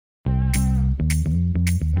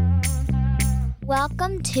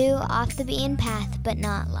Welcome to Off the Beaten Path, but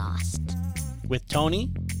Not Lost. With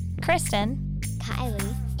Tony, Kristen,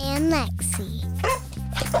 Kylie, and Lexi.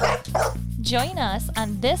 Join us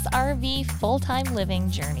on this RV full-time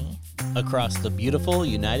living journey across the beautiful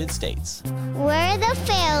United States. We're the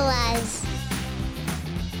Fayolas.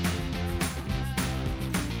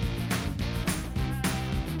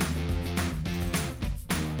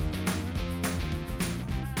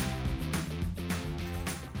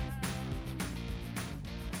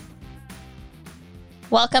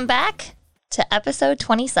 Welcome back to episode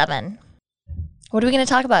 27. What are we going to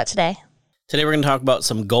talk about today? Today we're going to talk about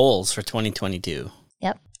some goals for 2022.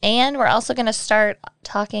 Yep. And we're also going to start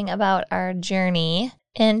talking about our journey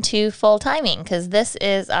into full timing because this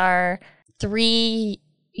is our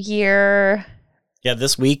 3-year... Yeah,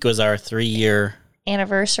 this week was our 3-year...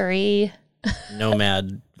 anniversary.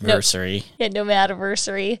 Nomad-versary.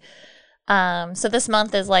 Nomad-versary. So this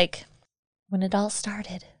month is like when it all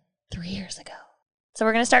started 3 years ago. So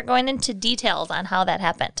we're going to start going into details on how that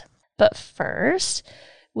happened. But first,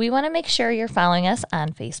 we want to make sure you're following us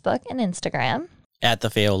on Facebook and Instagram. At the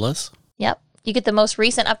Fayolas. Yep. You get the most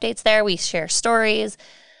recent updates there. We share stories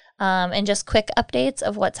and just quick updates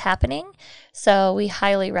of what's happening. So we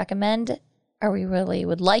highly recommend, or we really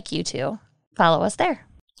would like you to, follow us there.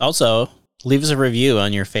 Also, leave us a review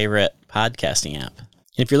on your favorite podcasting app.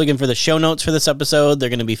 If you're looking for the show notes for this episode, they're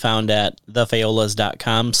going to be found at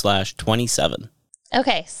thefayolas.com/27.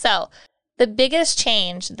 Okay, so the biggest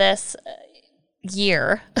change this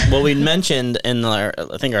year. Well, we mentioned in our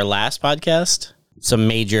last podcast, some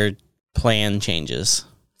major plan changes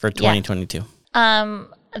for 2022. Yeah.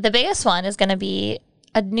 The biggest one is going to be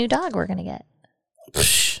a new dog we're going to get.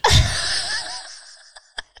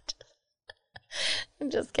 I'm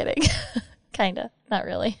just kidding. Kind of. Not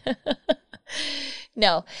really.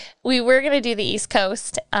 No, we were going to do the East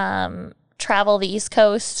Coast, travel the East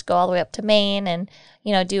Coast, go all the way up to Maine and,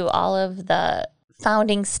 do all of the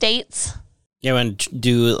founding states. Yeah, and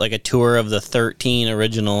do like a tour of the 13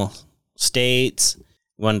 original states.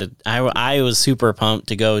 I was super pumped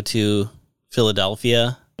to go to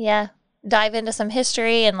Philadelphia. Yeah, dive into some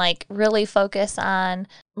history and like really focus on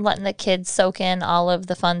letting the kids soak in all of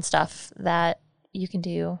the fun stuff that you can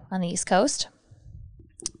do on the East Coast.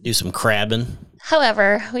 Do some crabbing.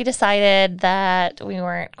 However, we decided that we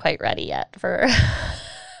weren't quite ready yet for,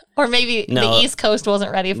 or maybe the East Coast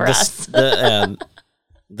wasn't ready for us. That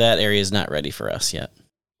area is not ready for us yet.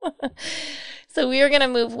 So we are going to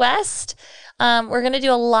move west. We're going to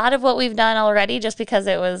do a lot of what we've done already just because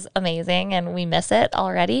it was amazing and we miss it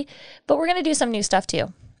already. But we're going to do some new stuff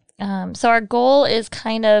too. So our goal is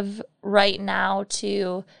kind of right now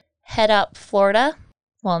to head up Florida.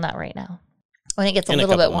 Well, not right now. When it gets a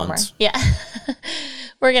little bit warmer. Months. Yeah.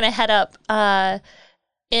 We're going to head up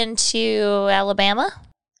into Alabama.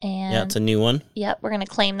 And yeah, it's a new one. Yep. We're going to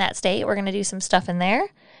claim that state. We're going to do some stuff in there.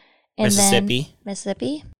 And Mississippi.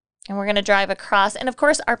 And we're going to drive across. And of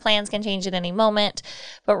course, our plans can change at any moment.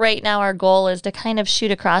 But right now, our goal is to kind of shoot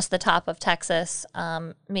across the top of Texas,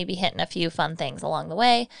 maybe hitting a few fun things along the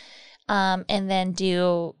way. And then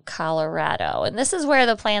do Colorado. And this is where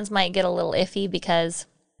the plans might get a little iffy because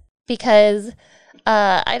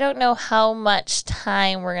I don't know how much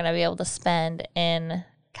time we're going to be able to spend in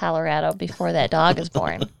Colorado before that dog is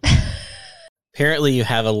born. Apparently you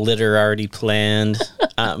have a litter already planned,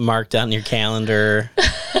 marked on your calendar.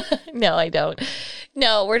 No, I don't.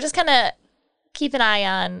 No, we're just going to keep an eye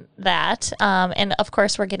on that. And of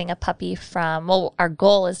course, we're getting a puppy our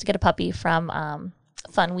goal is to get a puppy from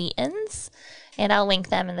Fun Wheatons. And I'll link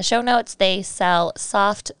them in the show notes. They sell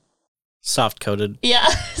soft-coated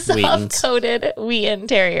soft-coated Wheaton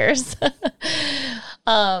Terriers.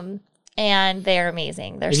 And they're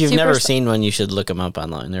amazing. If you've never seen one, you should look them up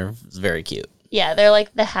online. They're very cute. Yeah, they're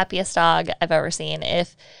like the happiest dog I've ever seen.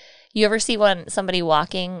 If you ever see somebody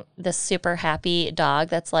walking this super happy dog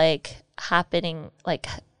that's like hopping, like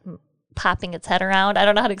popping its head around, I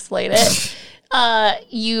don't know how to explain it.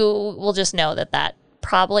 You will just know that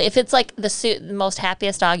probably, if it's like the most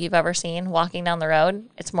happiest dog you've ever seen walking down the road,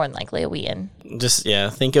 it's more than likely a Wheaton.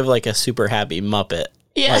 Think of like a super happy Muppet.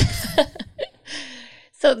 Yeah.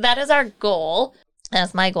 So that is our goal.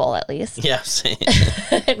 That's my goal, at least. Yeah, same.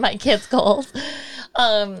 And my kids' goals.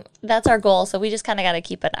 That's our goal. So we just kind of got to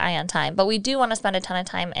keep an eye on time. But we do want to spend a ton of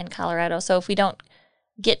time in Colorado. So if we don't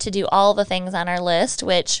get to do all the things on our list,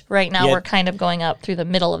 which right now we're kind of going up through the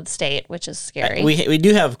middle of the state, which is scary. We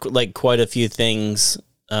do have like quite a few things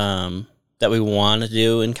that we want to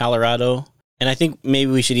do in Colorado. And I think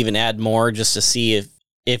maybe we should even add more just to see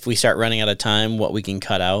if we start running out of time, what we can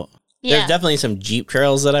cut out. Yeah. There's definitely some Jeep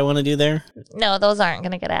trails that I want to do there. No, those aren't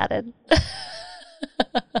going to get added.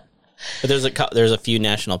 But there's a few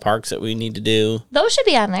national parks that we need to do. Those should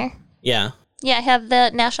be on there. Yeah. Yeah, I have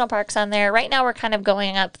the national parks on there. Right now we're kind of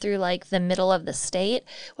going up through like the middle of the state,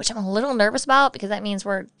 which I'm a little nervous about because that means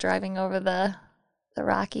we're driving over the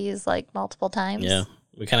Rockies like multiple times. Yeah.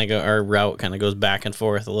 We kind of our route kind of goes back and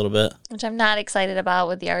forth a little bit. Which I'm not excited about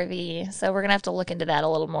with the RV. So we're going to have to look into that a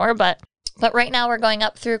little more. But right now we're going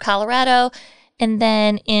up through Colorado and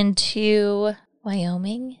then into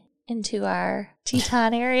Wyoming, into our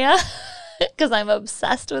Teton area because I'm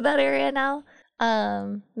obsessed with that area now.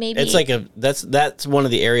 Maybe it's like that's one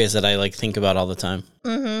of the areas that I like think about all the time.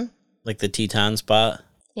 Mm-hmm. Like the Teton spot.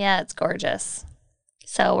 Yeah, it's gorgeous.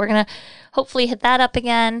 So we're going to hopefully hit that up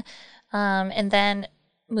again. And then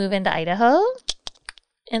move into Idaho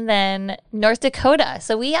and then North Dakota.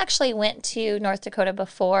 So we actually went to North Dakota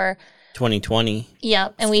before 2020.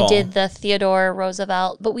 Yep. And we did the Theodore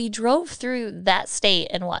Roosevelt, but we drove through that state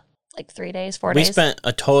in what? Like 3 days, 4 days? We spent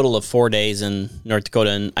a total of 4 days in North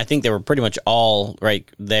Dakota, and I think they were pretty much all right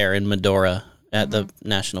there in Medora at the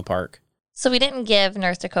national park. So we didn't give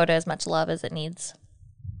North Dakota as much love as it needs.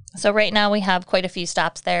 So right now we have quite a few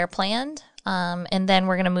stops there planned, and then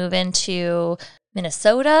we're going to move into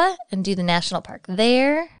Minnesota and do the national park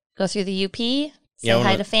there, go through the UP, say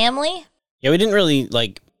hi to family. Yeah, we didn't really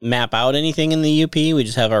like map out anything in the UP. We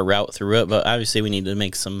just have our route through it, but obviously we need to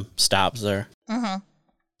make some stops there. Mm-hmm.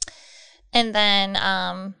 And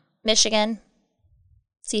then Michigan,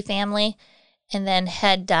 see family, and then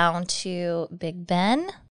head down to Big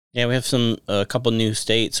Bend. Yeah, we have a couple new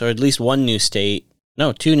states, or at least one new state.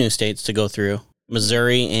 No, 2 new states to go through,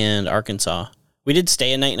 Missouri and Arkansas. We did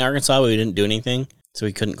stay a night in Arkansas, but we didn't do anything, so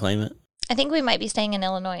we couldn't claim it. I think we might be staying in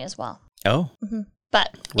Illinois as well. Oh. Mm-hmm.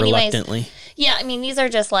 But anyways, reluctantly. Yeah, I mean, these are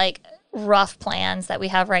just like rough plans that we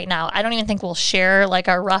have right now. I don't even think we'll share like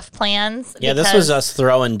our rough plans. Yeah, this was us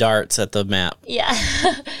throwing darts at the map. Yeah.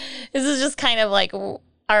 This is just kind of like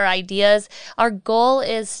our ideas. Our goal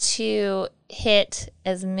is to hit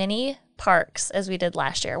as many parks as we did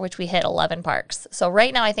last year, which we hit 11 parks. So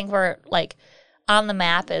right now I think we're like on the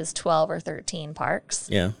map is 12 or 13 parks.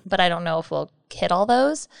 Yeah. But I don't know if we'll hit all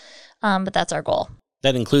those. But that's our goal.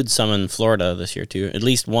 That includes some in Florida this year too. At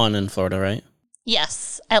least one in Florida, right?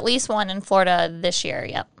 Yes, at least one in Florida this year.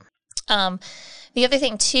 Yep. The other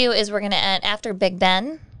thing too is we're going to end after Big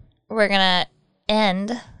Bend. We're going to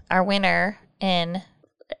end our winter in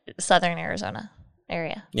southern Arizona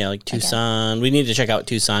area. Yeah, like Tucson. Again. We need to check out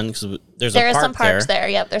Tucson because there are some parks there.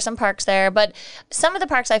 Yep, there's some parks there. But some of the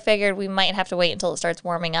parks I figured we might have to wait until it starts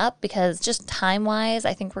warming up because just time-wise,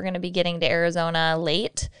 I think we're going to be getting to Arizona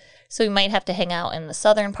late. So we might have to hang out in the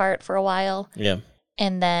southern part for a while. Yeah.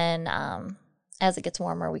 And then as it gets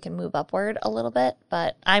warmer, we can move upward a little bit.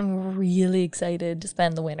 But I'm really excited to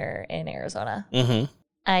spend the winter in Arizona. Mm-hmm.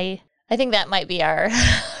 I think that might be our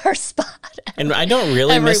spot. And I don't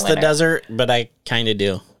really miss the desert, but I kind of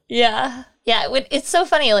do. Yeah. Yeah. It's so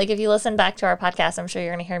funny. Like if you listen back to our podcast, I'm sure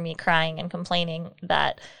you're going to hear me crying and complaining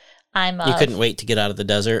that you couldn't wait to get out of the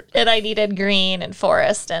desert. And I needed green and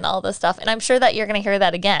forest and all this stuff. And I'm sure that you're going to hear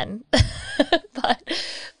that again.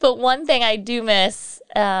 But one thing I do miss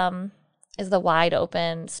is the wide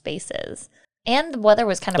open spaces. And the weather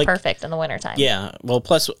was kind of perfect in the wintertime. Yeah. Well,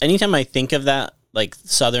 plus, anytime I think of that, like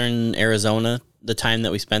southern Arizona, the time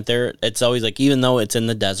that we spent there, it's always like, even though it's in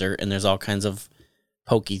the desert and there's all kinds of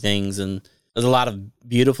pokey things and there's a lot of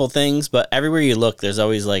beautiful things, but everywhere you look, there's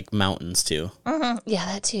always like mountains too. Mm-hmm. Yeah,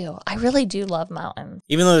 that too. I really do love mountains.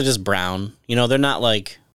 Even though they're just brown, they're not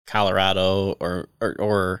like Colorado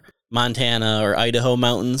or Montana or Idaho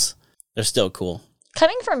mountains. They're still cool.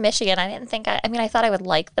 Coming from Michigan, I didn't think, I thought I would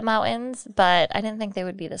like the mountains, but I didn't think they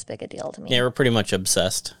would be this big a deal to me. Yeah, we're pretty much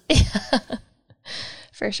obsessed.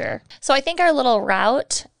 For sure. So I think our little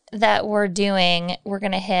route that we're doing, we're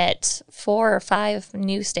going to hit 4 or 5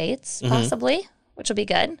 new states, possibly, which will be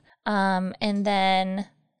good. And then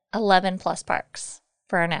 11 plus parks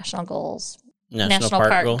for our national goals. National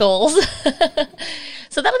park goals.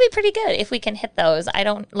 So that'll be pretty good if we can hit those. I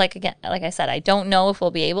don't, like I said, I don't know if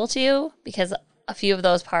we'll be able to because a few of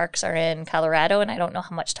those parks are in Colorado and I don't know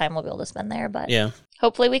how much time we'll be able to spend there, but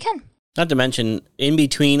hopefully we can. Not to mention, in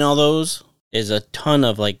between all those is a ton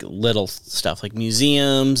of like little stuff like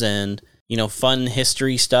museums and, fun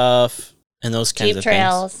history stuff and those kinds of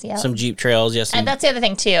trails, things. Yep. Some Jeep trails, yes. And that's the other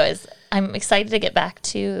thing too is I'm excited to get back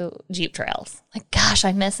to Jeep trails. Like, gosh,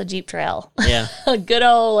 I miss a Jeep trail. Yeah. A good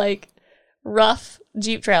old like rough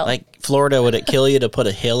Jeep trail. Like Florida, would it kill you to put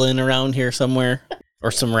a hill in around here somewhere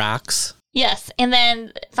or some rocks? Yes. And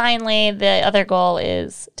then finally the other goal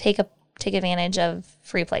is take advantage of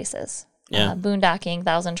free places. Yeah. Boondocking,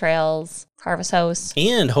 Thousand Trails, Harvest Host.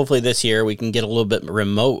 And hopefully this year we can get a little bit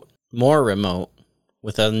more remote,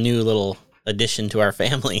 with a new little addition to our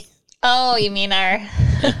family. Oh, you mean our...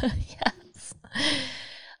 Yes.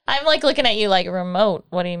 I'm like looking at you like, remote?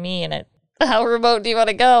 What do you mean? How remote do you want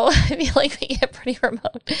to go? I feel like we get pretty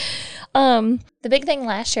remote. The big thing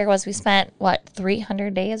last year was we spent,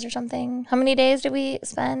 300 days or something? How many days did we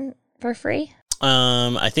spend for free?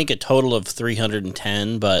 I think a total of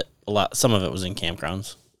 310, but some of it was in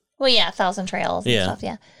campgrounds. Well, yeah, Thousand Trails and stuff,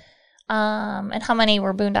 yeah. And how many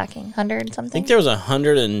were boondocking? 100 something? I think there was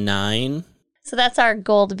 109. So that's our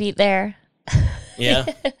goal to beat there. Yeah.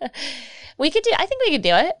 I think we could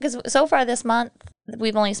do it, because so far this month,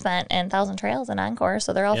 we've only spent in Thousand Trails and Encore,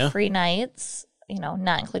 so they're all free nights,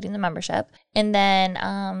 not including the membership. And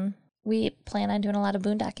then we plan on doing a lot of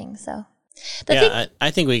boondocking, so.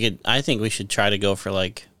 I think we should try to go for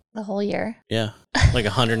like the whole year. Yeah. Like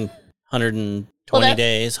 120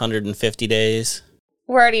 days, 150 days.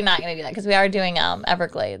 We're already not going to do that, because we are doing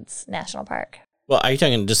Everglades National Park. Well, are you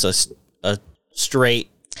talking just a straight?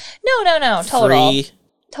 No. Total. Free?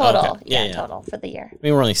 Total. Okay. Yeah, total for the year. I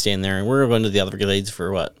mean, we're only staying there, and we're going to the Everglades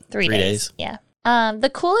for what? 3 days. Yeah.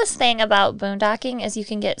 The coolest thing about boondocking is you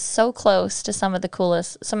can get so close to some of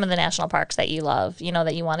the national parks that you love,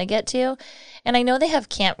 that you want to get to. And I know they have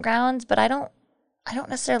campgrounds, but I don't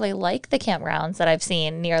necessarily like the campgrounds that I've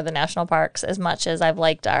seen near the national parks as much as I've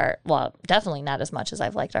liked definitely not as much as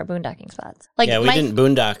I've liked our boondocking spots. We didn't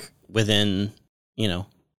boondock within,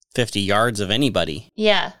 50 yards of anybody.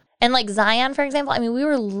 Yeah. And like Zion, for example, I mean, we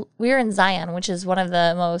were in Zion, which is one of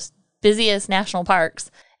the most busiest national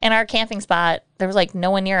parks. And our camping spot, there was like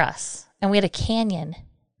no one near us. And we had a canyon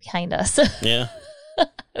behind us. Yeah. It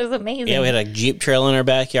was amazing. Yeah, we had a Jeep trail in our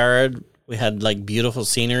backyard. We had like beautiful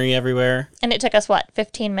scenery everywhere. And it took us,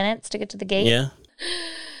 15 minutes to get to the gate? Yeah.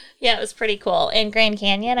 Yeah, it was pretty cool. And Grand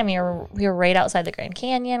Canyon, I mean, we were right outside the Grand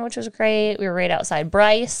Canyon, which was great. We were right outside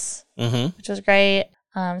Bryce, which was great.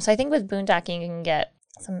 So I think with boondocking, you can get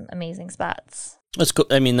some amazing spots. That's cool.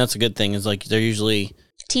 I mean, that's a good thing. Is like they're usually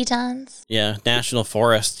Tetons. Yeah, national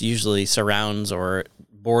forest usually surrounds or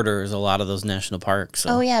borders a lot of those national parks. So.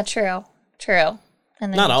 Oh yeah, true.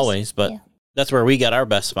 And then not always, but that's where we got our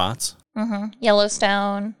best spots.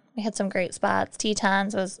 Yellowstone, we had some great spots.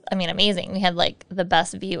 Tetons was, amazing. We had like the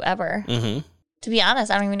best view ever. To be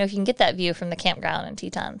honest, I don't even know if you can get that view from the campground in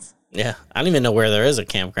Tetons. Yeah, I don't even know where there is a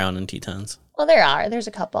campground in Tetons. Well, there's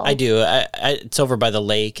a couple. I do. It's over by the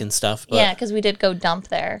lake and stuff. But, yeah, because we did go dump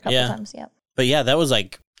there a couple times. Yep. But yeah, that was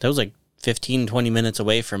like 15, 20 minutes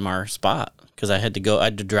away from our spot, because I had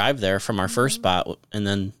to drive there from our first spot and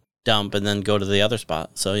then dump and then go to the other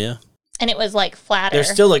spot. So yeah. And it was like flatter.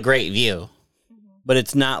 There's still a great view, but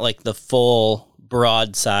it's not like the full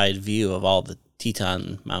broadside view of all the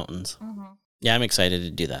Teton Mountains. Yeah, I'm excited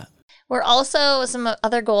to do that. We're also, some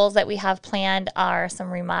other goals that we have planned are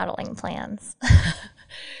some remodeling plans.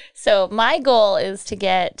 So my goal is to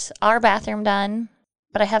get our bathroom done,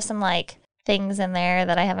 but I have some things in there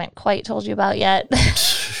that I haven't quite told you about yet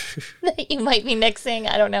that you might be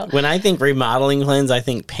nixing. I don't know. When I think remodeling plans, I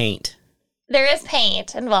think paint. There is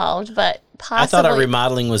paint involved, but possibly. I thought our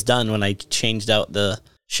remodeling was done when I changed out the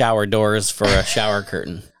shower doors for a shower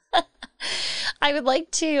curtain. I would like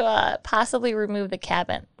to possibly remove the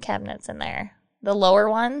cabinets in there, the lower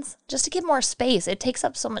ones, just to give more space. It takes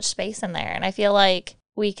up so much space in there, and I feel like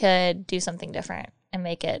we could do something different and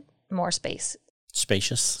make it more spacious.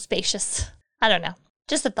 I don't know.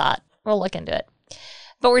 Just a thought. We'll look into it.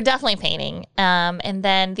 But we're definitely painting. And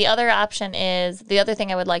then the other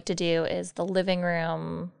thing I would like to do is the living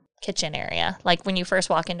room kitchen area, like when you first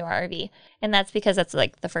walk into our RV. And that's because that's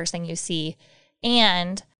the first thing you see.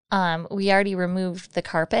 And we already removed the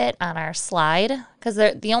carpet on our slide, because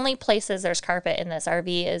the only places there's carpet in this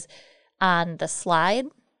RV is on the slide.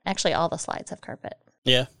 Actually, all the slides have carpet.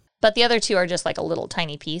 Yeah. But the other two are just a little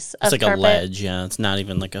tiny piece of carpet. It's like a ledge, yeah. It's not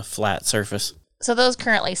even like a flat surface. So those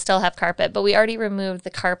currently still have carpet, but we already removed the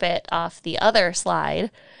carpet off the other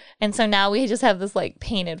slide. And so now we just have this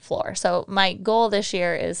painted floor. So my goal this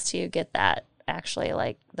year is to get that actually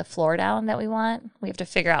the floor down that we want. We have to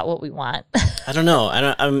figure out what we want. I don't know.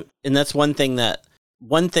 And that's one thing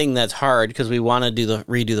that's hard, because we want to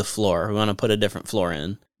redo the floor. We want to put a different floor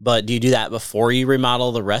in. But do you do that before you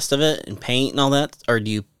remodel the rest of it and paint and all that? Or do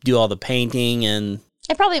you do all the painting and...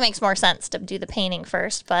 It probably makes more sense to do the painting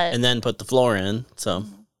first, but... And then put the floor in, so...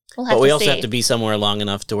 we also have to be somewhere long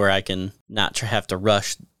enough to where I can not have to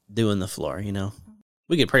rush doing the floor,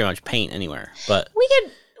 We could pretty much paint anywhere, but...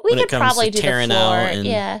 We could probably do the floor,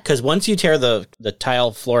 yeah. Because once you tear the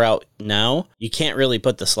tile floor out now, you can't really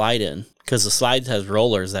put the slide in, because the slide has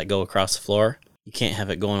rollers that go across the floor. You can't have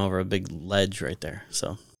it going over a big ledge right there.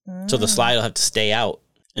 So the slide will have to stay out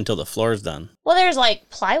until the floor's done. Well, there's like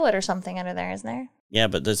plywood or something under there, isn't there? Yeah,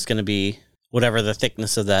 but there's going to be whatever the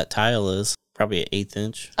thickness of that tile is, probably an 1/8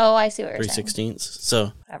 inch. Oh, I see what you're 3/16.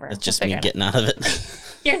 So Whatever. it's just We'll me figure it getting out of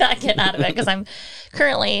it. You're not getting out of it because I'm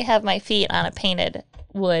currently have my feet on a painted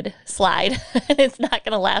wood slide. It's not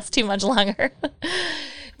going to last too much longer.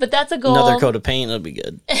 But that's a goal. Another coat of paint, it'll be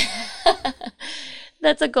good.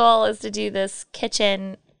 That's a goal, is to do this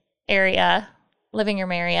kitchen area, living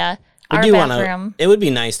room area, our do bathroom. It would be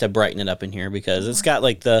nice to brighten it up in here because it's got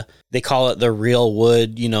like they call it the real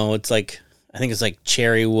wood, it's like, I think it's like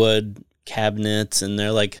cherry wood cabinets, and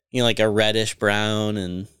they're like, like a reddish brown,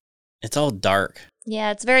 and it's all dark.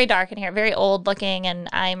 Yeah, it's very dark in here, very old looking, and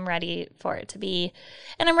I'm ready for it to be,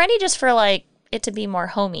 and I'm ready just for like it to be more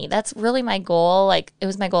homey. That's really my goal. Like, it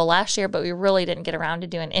was my goal last year, but we really didn't get around to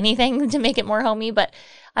doing anything to make it more homey. But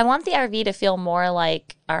I want the RV to feel more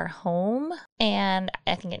like our home, and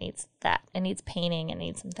I think it needs that. It needs painting, it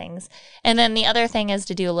needs some things. And then the other thing is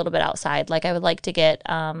to do a little bit outside. Like, I would like to get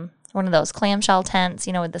one of those clamshell tents,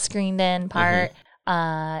 with the screened in part.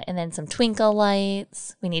 And then some twinkle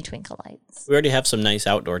lights. We need twinkle lights. We already have some nice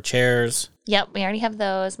outdoor chairs. Yep, we already have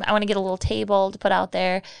those. I want to get a little table to put out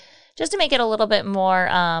there just to make it a little bit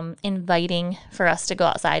more inviting for us to go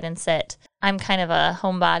outside and sit. I'm kind of a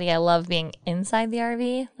homebody. I love being inside the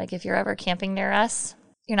RV. Like, if you're ever camping near us,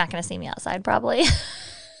 you're not going to see me outside probably.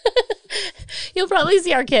 You'll probably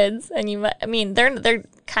see our kids, and they're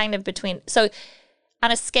kind of between. So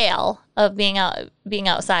on a scale of being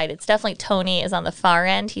outside, it's definitely Tony is on the far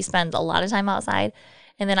end. He spends a lot of time outside.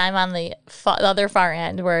 And then I'm on the other far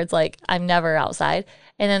end where it's like I'm never outside.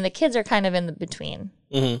 And then the kids are kind of in the between.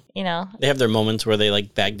 Mm-hmm. They have their moments where they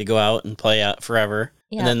like beg to go out and play out forever.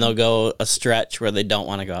 Yeah. And then they'll go a stretch where they don't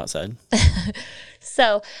want to go outside.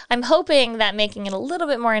 So I'm hoping that making it a little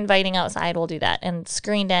bit more inviting outside will do that. And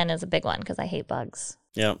screened in is a big one because I hate bugs.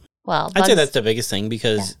 Yeah. Well, I'd say that's the biggest thing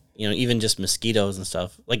because, even just mosquitoes and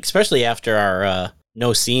stuff, like especially after our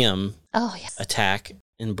no-see-em attack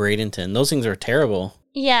in Bradenton, those things are terrible.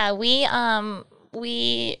 Yeah, we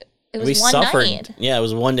suffered. Night. Yeah, it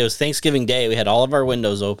was one day. It was Thanksgiving Day. We had all of our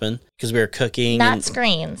windows open because we were cooking. Not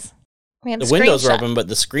screens. We had the windows were open, but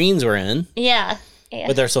the screens were in. Yeah.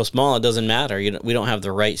 But they're so small, it doesn't matter. We don't have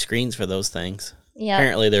the right screens for those things. Yeah.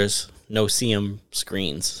 Apparently, there's no-see-em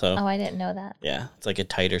screens. So. Oh, I didn't know that. Yeah, it's like a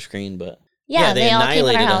tighter screen, but yeah, they all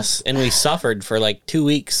annihilated came in our us, house. and we suffered for like 2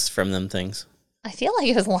 weeks from them things. I feel like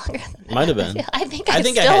it was longer than that. Might have been. I think I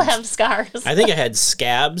still have scars. I think I had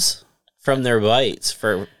scabs from their bites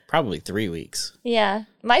for probably 3 weeks. Yeah.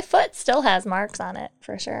 My foot still has marks on it,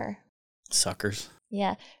 for sure. Suckers.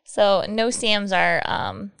 Yeah. So no-see-ems are,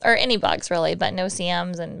 or any bugs really, but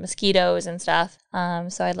no-see-ems and mosquitoes and stuff.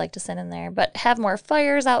 So I'd like to sit in there, but have more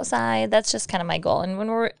fires outside. That's just kind of my goal. And when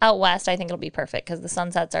we're out west, I think it'll be perfect because the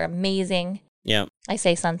sunsets are amazing. Yeah. I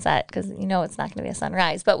say sunset because it's not going to be a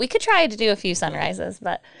sunrise, but we could try to do a few sunrises,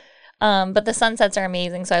 but the sunsets are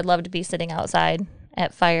amazing. So I'd love to be sitting outside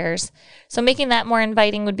at fires. So making that more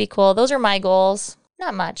inviting would be cool. Those are my goals.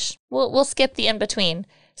 Not much. We'll skip the in-between.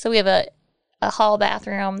 So we have a hall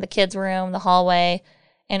bathroom, the kids' room, the hallway,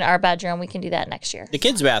 and our bedroom. We can do that next year. The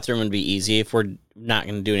kids' bathroom would be easy if we're not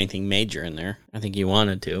going to do anything major in there. I think you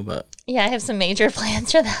wanted to, but... Yeah, I have some major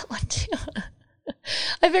plans for that one, too.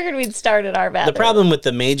 I figured we'd start at our bathroom. The problem with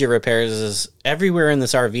the major repairs is everywhere in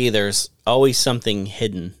this RV, there's always something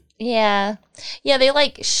hidden. Yeah. Yeah, they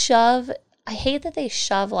shove... I hate that they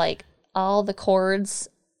shove, all the cords...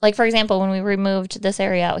 Like, for example, when we removed this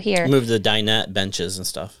area out here. Moved the dinette benches and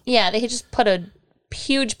stuff. Yeah, they just put a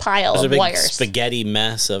huge pile There's of a big wires. spaghetti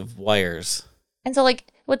mess of wires. And so,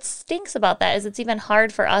 what stinks about that is it's even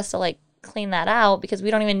hard for us to, clean that out because we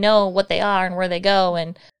don't even know what they are and where they go.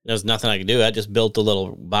 And there's nothing I could do. I just built a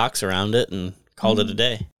little box around it and called it a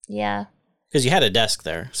day. Yeah. Because you had a desk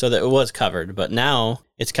there, so that it was covered. But now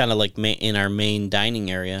it's kind of in our main dining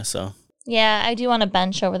area, so... Yeah, I do want a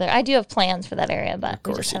bench over there. I do have plans for that area, but... Of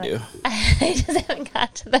course you do. I just haven't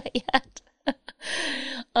got to that yet.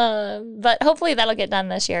 But hopefully that'll get done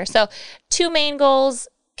this year. So 2 main goals,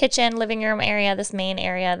 kitchen, living room area, this main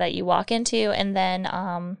area that you walk into, and then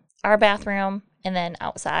our bathroom, and then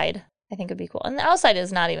outside, I think would be cool. And the outside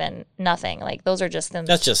is not even nothing. Those are just...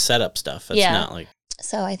 That's just setup stuff. It's not like...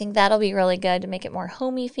 So I think that'll be really good to make it more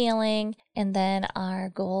homey feeling. And then our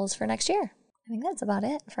goals for next year. I think that's about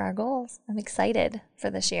it for our goals. I'm excited for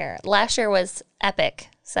this year. Last year was epic,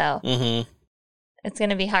 so it's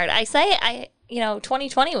going to be hard.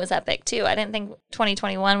 2020 was epic too. I didn't think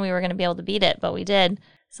 2021 we were going to be able to beat it, but we did.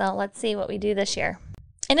 So let's see what we do this year.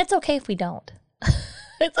 And it's okay if we don't.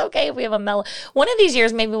 It's okay if we have a mellow. One of these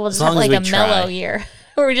years, maybe we'll just have long as like a we try. mellow year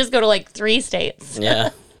where we just go to like 3 states.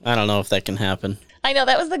 Yeah. I don't know if that can happen. I know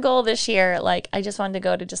that was the goal this year. Like, I just wanted to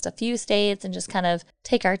go to just a few states and just kind of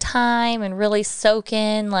take our time and really soak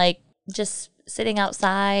in, like, just sitting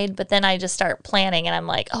outside. But then I just start planning and I'm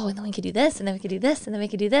like, oh, and then we could do this, and then we could do this, and then we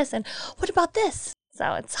could do this. And what about this?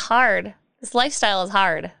 So it's hard. This lifestyle is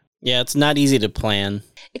hard. Yeah, it's not easy to plan.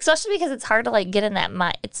 Especially because it's hard to, like, get in that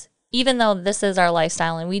mind. Even though this is our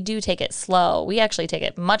lifestyle and we do take it slow, we actually take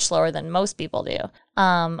it much slower than most people do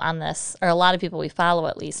on this, or a lot of people we follow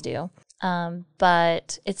at least do.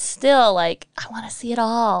 But it's still like, I want to see it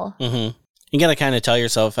all. Mm-hmm. You got to kind of tell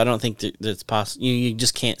yourself, I don't think that it's possible. You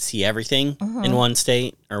just can't see everything in one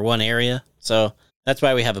state or one area. So that's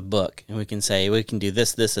why we have a book, and we can say, we can do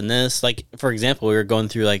this, this, and this. Like, for example, we were going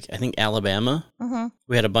through, like, I think Alabama.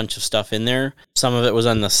 We had a bunch of stuff in there. Some of it was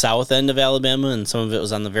on the south end of Alabama, and some of it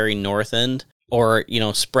was on the very north end, or, you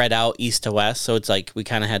know, spread out east to west. So it's like we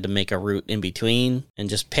kind of had to make a route in between and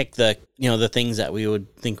just pick the, you know, the things that we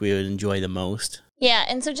would think we would enjoy the most. Yeah,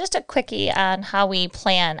 and so just a quickie on how we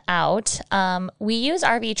plan out. We use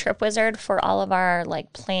RV Trip Wizard for all of our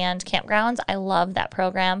like planned campgrounds. I love that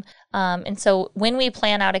program. And so when we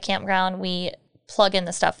plan out a campground, we plug in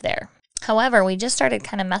the stuff there. However, we just started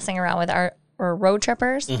kind of messing around with our road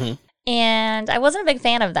trippers. And I wasn't a big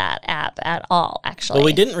fan of that app at all, actually. Well,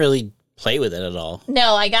 we didn't really play with it at all.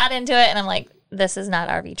 No, I got into it and I'm like, this is not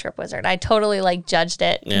RV Trip Wizard. I totally like judged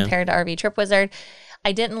it compared to RV Trip Wizard.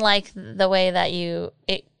 I didn't like the way that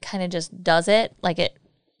it kind of just does it. Like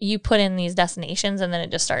you put in these destinations and then it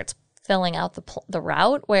just starts filling out the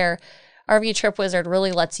route, where RV Trip Wizard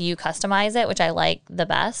really lets you customize it, which I like the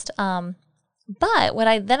best. But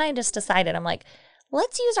I just decided, I'm like,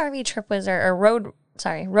 let's use RV Trip Wizard or Road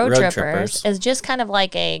Trippers as just kind of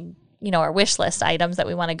like our wish list items that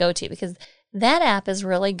we want to go to, because that app is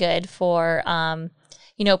really good for,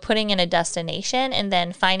 putting in a destination and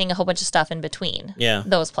then finding a whole bunch of stuff in between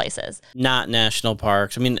those places. Not national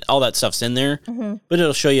parks. I mean, all that stuff's in there, but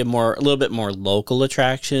it'll show you a little bit more local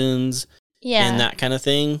attractions and that kind of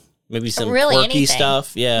thing. Maybe some really quirky anything.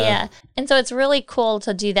 stuff. Yeah. And so it's really cool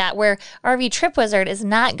to do that, where RV Trip Wizard is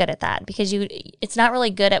not good at that, because it's not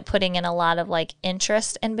really good at putting in a lot of like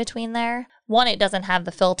interest in between there. One, it doesn't have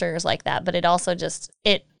the filters like that, but it also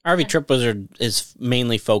RV Trip Wizard is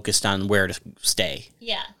mainly focused on where to stay.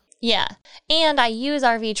 Yeah. And I use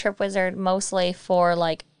RV Trip Wizard mostly for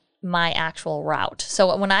like my actual route.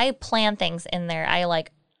 So when I plan things in there,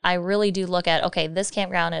 I really do look at, okay, this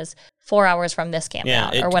campground is 4 hours from this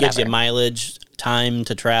campground or whatever. It gives you mileage, time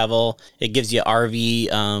to travel. It gives you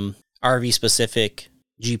RV specific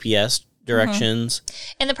GPS directions.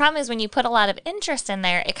 And the problem is when you put a lot of interest in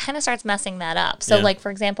there, it kind of starts messing that up. So like,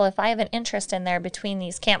 for example, if I have an interest in there between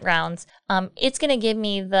these campgrounds, it's going to give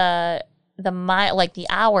me the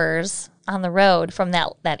hours on the road from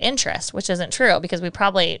that interest, which isn't true, because we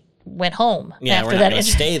probably went home. Yeah, we're not going to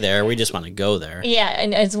stay there. We just want to go there. Yeah,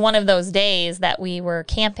 and it's one of those days that we were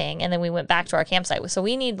camping and then we went back to our campsite. So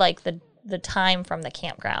we need like the time from the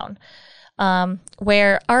campground,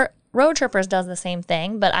 where our Road Trippers does the same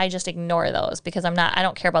thing, but I just ignore those because I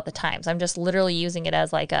don't care about the times. I'm just literally using it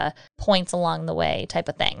as like a points along the way type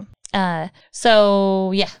of thing.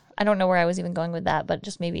 So yeah, I don't know where I was even going with that, but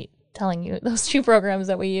just maybe telling you those two programs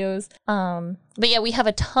that we use. But yeah, we have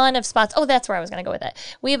a ton of spots. Oh, that's where I was going to go with it.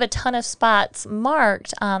 We have a ton of spots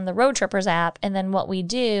marked on the Road Trippers app. And then what we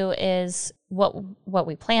do is what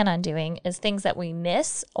we plan on doing is things that we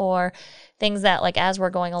miss, or things that like, as we're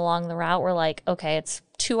going along the route, we're like, okay, it's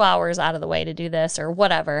 2 hours out of the way to do this or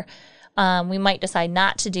whatever. We might decide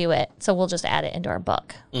not to do it. So we'll just add it into our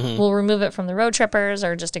book. We'll remove it from the Road Trippers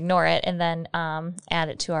or just ignore it, and then add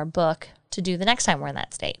it to our book to do the next time we're in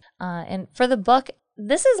that state. And for the book,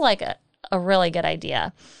 this is like a really good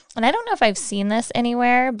idea. And I don't know if I've seen this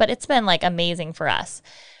anywhere, but it's been like amazing for us.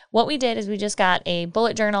 What we did is we just got a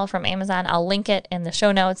bullet journal from Amazon. I'll link it in the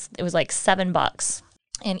show notes. It was like $7.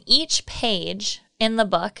 And each page in the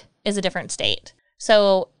book is a different state.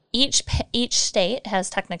 So each state has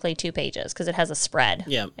technically 2 pages because it has a spread.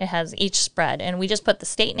 Yeah. It has each spread. And we just put the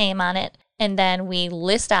state name on it, and then we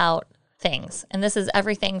list out things. And this is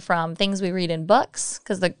everything from things we read in books,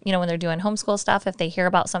 because when they're doing homeschool stuff, if they hear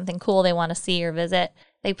about something cool they want to see or visit,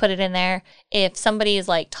 they put it in there. If somebody is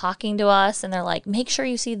like talking to us and they're like, make sure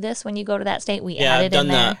you see this when you go to that state, we add it in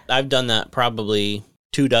there. I've done that probably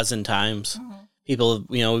 24 times. People,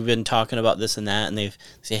 we've been talking about this and that, and they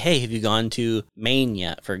say, hey, have you gone to Maine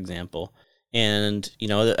yet, for example? And,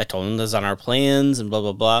 I told them this is on our plans and blah,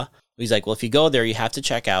 blah, blah. He's like, well, if you go there, you have to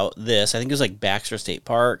check out this. I think it was like Baxter State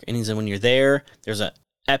Park. And he said, when you're there, there's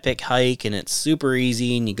epic hike and it's super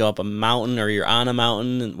easy and you go up a mountain or you're on a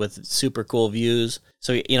mountain with super cool views.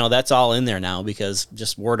 So, that's all in there now because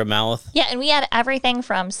just word of mouth. Yeah, and we had everything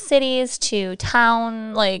from cities to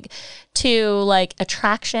town, to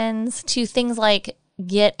attractions, to things like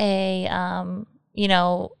get a,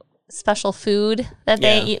 special food that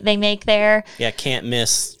they make there. Yeah, can't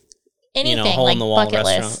miss anything, hole in the wall bucket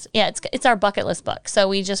restaurant. list. Yeah, it's our bucket list book. So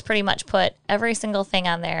we just pretty much put every single thing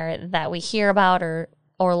on there that we hear about or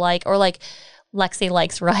Lexi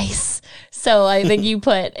likes rice. So I think you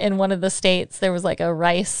put in one of the states there was a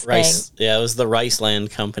rice thing. Yeah, it was the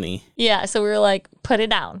Riceland Company. Yeah, so we were put it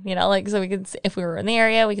down, so we could, if we were in the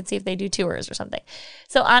area, we could see if they do tours or something.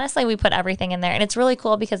 So honestly, we put everything in there, and it's really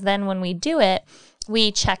cool because then when we do it,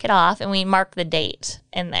 we check it off and we mark the date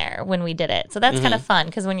in there when we did it. So that's kind of fun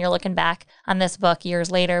because when you're looking back on this book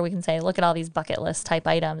years later, we can say, look at all these bucket list type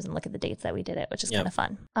items and look at the dates that we did it, which is kind of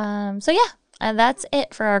fun. So yeah, that's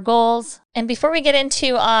it for our goals. And before we get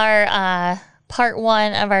into our part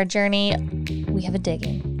 1 of our journey, we have a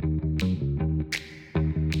digging.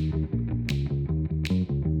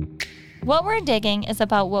 What we're digging is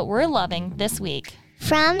about what we're loving this week.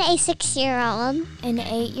 From a 6-year-old, an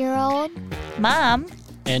 8-year-old, Mom,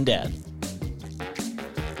 and Dad.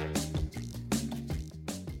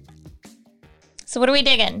 So what are we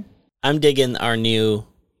digging? I'm digging our new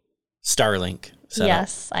Starlink setup.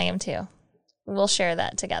 Yes, I am too. We'll share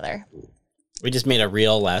that together. We just made a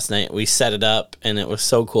reel last night. We set it up, and it was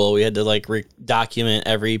so cool. We had to document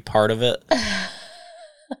every part of it.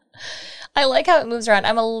 I like how it moves around.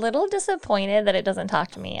 I'm a little disappointed that it doesn't talk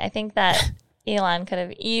to me. I think that Elon could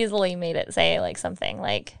have easily made it say something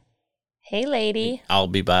like, "Hey, lady," I'll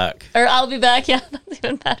be back. or "I'll be back." Yeah, that's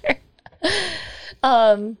even better.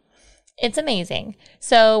 It's amazing.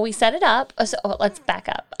 So we set it up. Let's back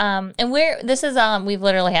up. And we've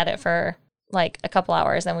literally had it for a couple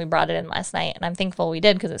hours, and we brought it in last night, and I'm thankful we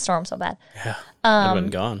did because it stormed so bad. Yeah, I've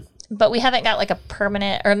been gone. But we haven't got a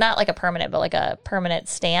permanent, or not a permanent, but a permanent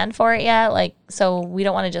stand for it yet. So we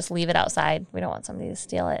don't want to just leave it outside. We don't want somebody to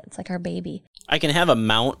steal it. It's our baby. I can have a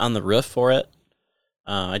mount on the roof for it.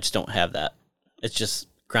 I just don't have that. It's just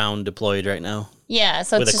ground deployed right now. Yeah,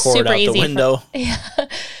 so with it's a just cord super out easy. the window.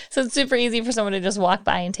 So it's super easy for someone to just walk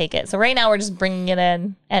by and take it. So right now we're just bringing it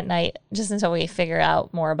in at night just until we figure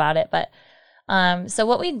out more about it. But so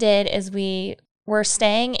what we did is we were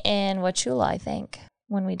staying in Wauchula, I think,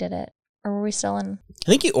 when we did it. Or were we still in? I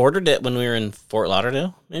think you ordered it when we were in Fort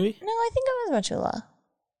Lauderdale, maybe? No, I think it was Wauchula.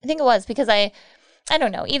 I think it was because I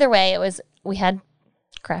don't know. Either way, we had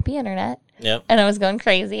crappy internet. Yep. And I was going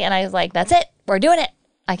crazy. And I was like, that's it. We're doing it.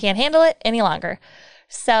 I can't handle it any longer.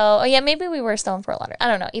 So, maybe we were still in Fort Lauderdale. I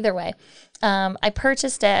don't know. Either way, I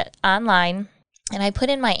purchased it online. And I put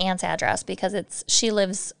in my aunt's address because she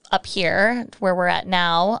lives up here where we're at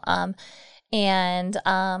now.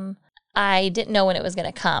 I didn't know when it was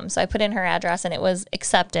going to come. So I put in her address and it was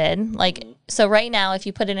accepted. So right now, if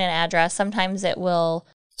you put in an address, sometimes it will.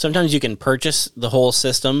 Sometimes you can purchase the whole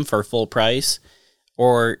system for full price,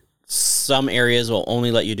 or some areas will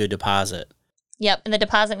only let you do a deposit. Yep. And the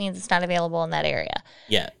deposit means it's not available in that area.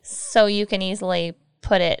 Yeah. So you can easily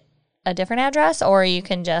put it a different address, or you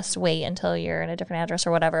can just wait until you're in a different address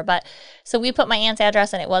or whatever. But so we put my aunt's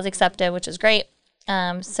address and it was accepted, which is great.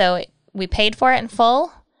 We paid for it in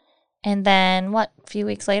full. And then a few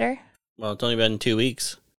weeks later? Well, it's only been 2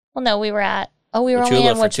 weeks. Well, no, we were only in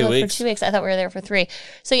Wauchula Wauchula for 2 weeks. I thought we were there for 3.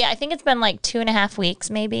 So yeah, I think it's been 2.5 weeks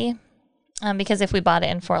maybe. Because if we bought it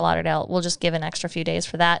in Fort Lauderdale, we'll just give an extra few days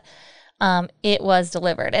for that. It was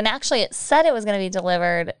delivered. And actually it said it was going to be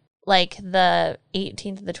delivered the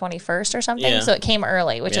 18th to the 21st or something. Yeah. So it came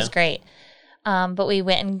early, which is great. But we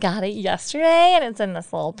went and got it yesterday, and it's in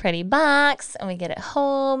this little pretty box, and we get it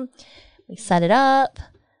home. We set it up.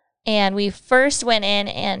 And we first went in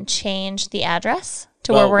and changed the address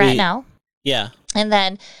to where we're at now. Yeah. And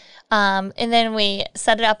then we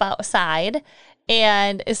set it up outside.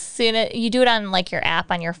 And as soon as you do it on your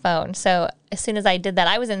app on your phone. So as soon as I did that,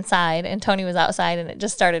 I was inside and Tony was outside, and it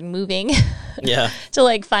just started moving. Yeah.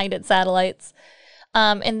 to find its satellites.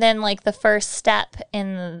 And then the first step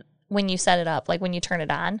when you set it up, when you turn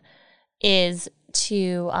it on, is to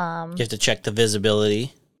you have to check the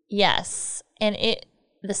visibility. Yes. And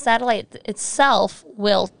the satellite itself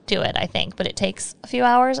will do it, I think, but it takes a few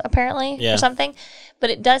hours apparently or something.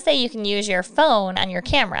 But it does say you can use your phone on your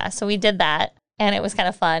camera. So we did that, and it was kind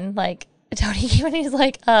of fun. Tony came and he's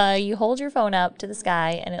like, you hold your phone up to the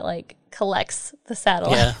sky and it collects the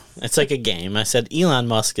satellite. Yeah, it's like a game. I said Elon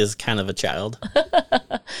Musk is kind of a child.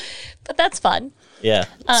 But that's fun. Yeah,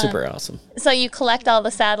 super awesome. So you collect all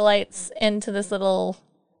the satellites into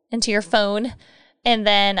your phone. And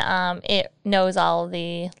then it knows all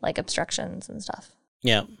the like obstructions and stuff.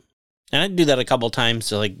 Yeah. And I'd do that a couple times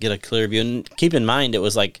to like get a clear view. And keep in mind, it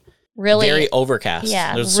was like Really, very overcast.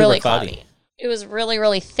 yeah, It was really super cloudy. cloudy. It was really,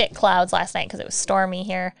 really thick clouds last night because it was stormy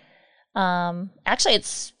here. Actually,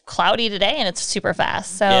 it's cloudy today and it's super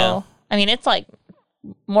fast. So, Yeah. I mean, it's like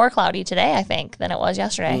more cloudy today, I think, than it was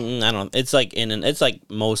yesterday. I don't. It's like it's like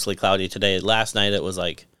mostly cloudy today. Last night it was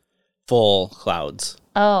like full clouds.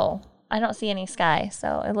 Oh, I don't see any sky,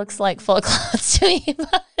 so it looks like full of clouds to me.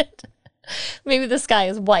 But maybe the sky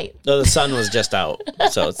is white. No, the sun was just out,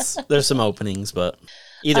 so there's some openings, but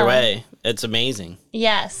either way, it's amazing.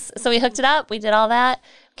 Yes. So we hooked it up. We did all that.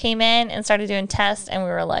 Came in and started doing tests, and we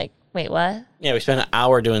were like, "Wait, what?" Yeah, we spent an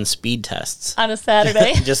hour doing speed tests. On a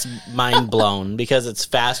Saturday. Just mind blown because it's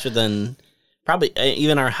faster than probably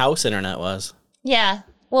even our house internet was. Yeah.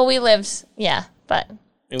 Well, we lived. Yeah, but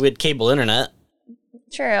We had cable internet.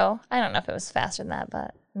 true. I don't know if it was faster than that,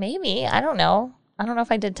 but maybe. I don't know. I don't know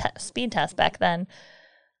if I did speed tests back then.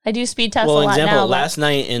 I do speed tests a lot now. Last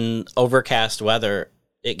night in overcast weather,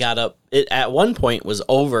 it got up. It at one point was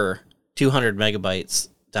over 200 megabytes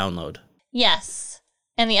download. Yes.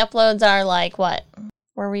 And the uploads are like what?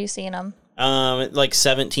 Where were you seeing them? Like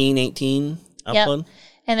 17, 18 upload. Yep.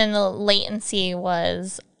 And then the latency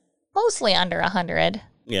was mostly under 100.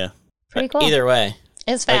 Yeah. Pretty cool. Either way.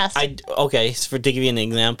 It's fast. Okay, so to give you an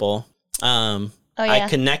example, I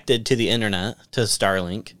connected to the internet, to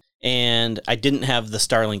Starlink, and I didn't have the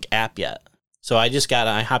Starlink app yet. So I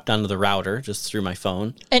hopped onto the router just through my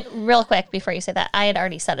phone. And real quick, before you say that, I had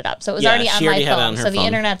already set it up. So it was Yeah, already on she my already had it phone. on her So the phone.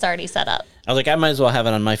 internet's already set up. I was like, I might as well have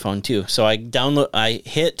it on my phone too. So I got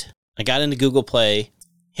into Google Play,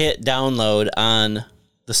 hit download on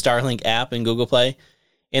the Starlink app in Google Play,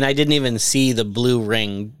 and I didn't even see the blue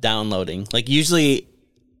ring downloading. Like usually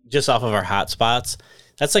just off of our hotspots,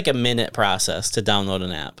 that's like a minute process to download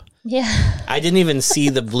an app. Yeah. I didn't even see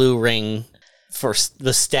the blue ring for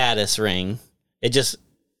the status ring. It just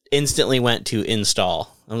instantly went to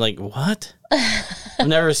install. I'm like, what? I've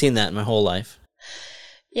never seen that in my whole life.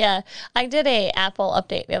 Yeah, I did a Apple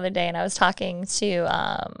update the other day, and I was talking to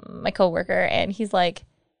my coworker, and he's like,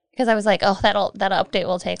 because I was like, oh, that update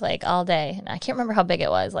will take like all day, and I can't remember how big it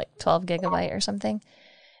was, like 12 gigabyte or something,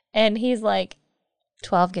 and he's like,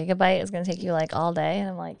 12 gigabyte is gonna take you like all day, and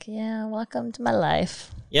I'm like, yeah, welcome to my life.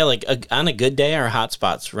 Yeah, like on a good day, our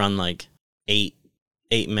hotspots run like 8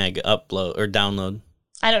 meg upload or download.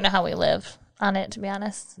 I don't know how we live on it, to be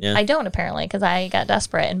honest. Yeah. I don't apparently, because I got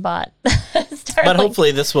desperate and bought Starlink. But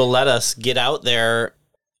hopefully this will let us get out there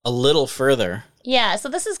a little further. Yeah, so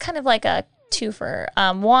this is kind of like a twofer.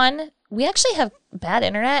 One, we actually have bad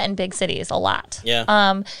internet in big cities a lot.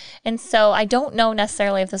 Yeah. And so I don't know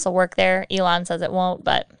necessarily if this will work there. Elon says it won't,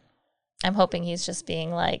 but I'm hoping he's just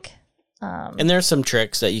being like. And there's some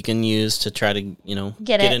tricks that you can use to try to,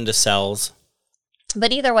 get into cells.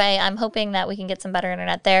 But either way, I'm hoping that we can get some better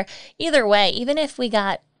internet there. Either way, even if we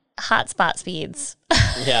got hotspot speeds.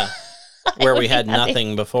 Yeah. Where we had happy.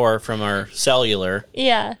 nothing before from our cellular.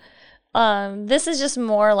 Yeah. This is just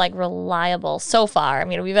more like reliable so far. I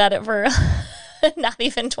mean, we've had it for not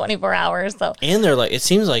even 24 hours. So. And it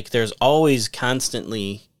seems like there's always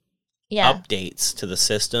constantly yeah. updates to the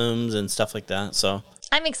systems and stuff like that. So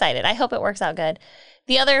I'm excited. I hope it works out good.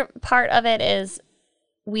 The other part of it is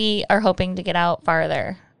we are hoping to get out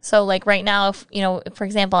farther. So like right now, if, for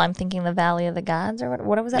example, I'm thinking the Valley of the Gods or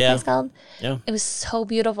what was that place called? Yeah. It was so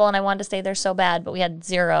beautiful and I wanted to stay there so bad, but we had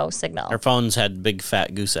zero signal. Our phones had big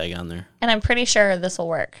fat goose egg on there. And I'm pretty sure this will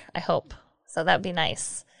work. I hope. So that'd be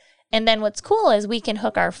nice. And then what's cool is we can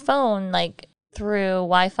hook our phone like through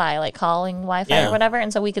Wi-Fi, like calling Wi-Fi or whatever.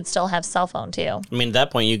 And so we could still have cell phone too. I mean, at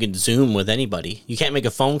that point you could Zoom with anybody. You can't make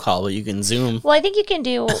a phone call, but you can Zoom. Well, I think you can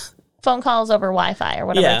do phone calls over Wi-Fi or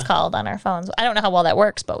whatever it's called on our phones. I don't know how well that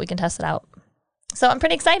works, but we can test it out. So I'm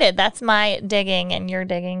pretty excited. That's my digging and your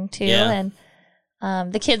digging too. Yeah.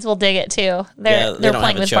 And the kids will dig it too. They're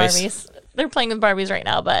playing with Barbies. They're playing with Barbies right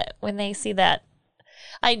now, but when they see that,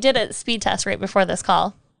 I did a speed test right before this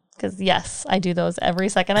call. Because, yes, I do those every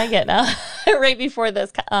second I get now, right before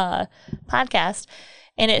this podcast.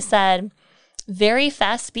 And it said, very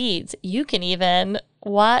fast speeds. You can even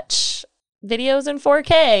watch videos in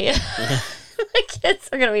 4K. The kids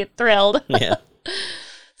are going to be thrilled. Yeah.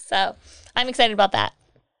 So I'm excited about that.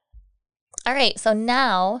 All right. So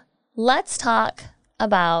now let's talk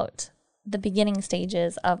about the beginning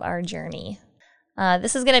stages of our journey.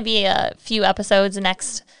 This is going to be a few episodes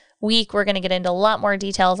next week. We're going to get into a lot more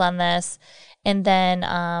details on this, and then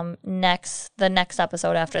the next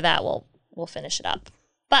episode after that we'll finish it up.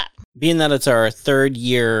 But being that it's our 3rd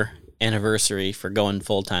year anniversary for going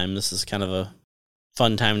full time, this is kind of a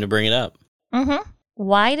fun time to bring it up. Mm-hmm.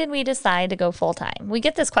 Why did we decide to go full time? We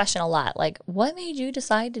get this question a lot. Like, what made you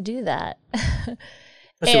decide to do that?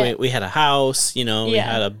 We had a house, we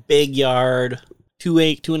had a big yard,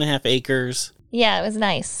 2.5 acres. Yeah, it was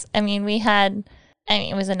nice. I mean,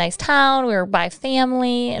 it was a nice town. We were by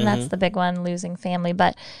family, and that's the big one, losing family.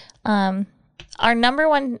 But our number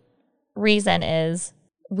one reason is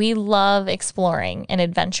we love exploring and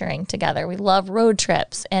adventuring together. We love road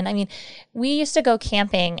trips. And I mean, we used to go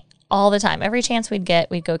camping all the time. Every chance we'd get,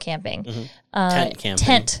 we'd go camping. Tent camping.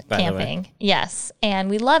 Tent camping, yes. And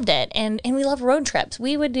we loved it. And we love road trips.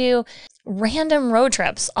 We would do random road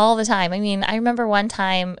trips all the time. I mean, I remember one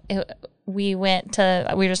time we were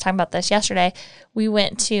just talking about this yesterday. We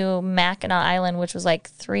went to Mackinac Island, which was like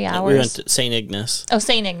 3 hours. We went to St. Ignace. Oh,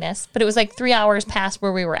 St. Ignace. But it was like 3 hours past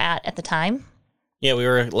where we were at the time. Yeah, we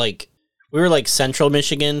were like Central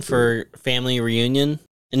Michigan for family reunion.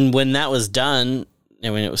 And when that was done,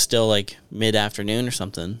 and when it was still like mid-afternoon or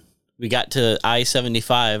something, we got to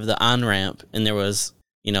I-75, the on-ramp, and there was,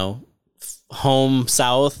 home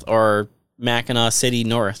south or Mackinac City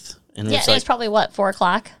north. And it was probably, 4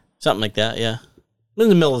 o'clock? Something like that, yeah. It was in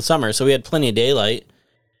the middle of the summer, so we had plenty of daylight.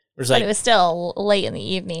 But it was still late in the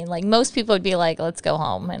evening. Like, most people would be like, let's go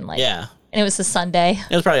home. And yeah. And it was a Sunday.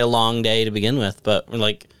 It was probably a long day to begin with, but we're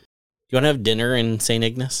like, you want to have dinner in St.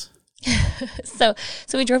 Ignace? So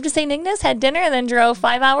we drove to St. Ignace, had dinner, and then drove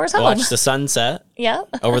 5 hours home. Watched the sunset. Yeah.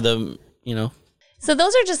 Over the, So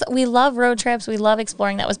those are we love road trips. We love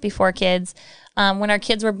exploring. That was before kids. When our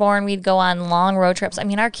kids were born, we'd go on long road trips. I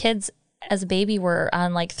mean, our kids as a baby were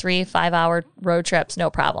on like 3-5 hour road trips, no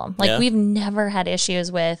problem. Like we've never had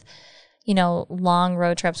issues with, long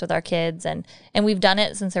road trips with our kids. And we've done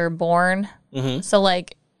it since they were born. Mm-hmm. So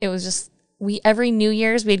like, it was just, every New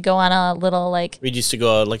Year's we'd go on a little we used to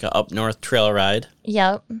go like a up north trail ride.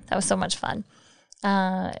 Yep. That was so much fun.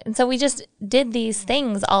 And so we just did these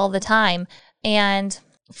things all the time. And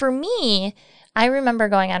for me, I remember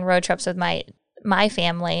going on road trips with my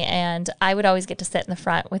family, and I would always get to sit in the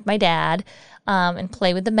front with my dad and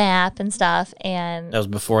play with the map and stuff. And that was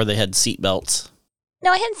before they had seat belts.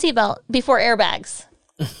 No, I had seatbelt before airbags.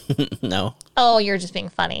 No. Oh, you're just being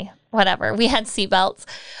funny. Whatever. We had seatbelts.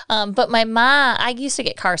 But my mom, I used to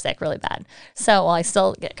get car sick really bad. So, I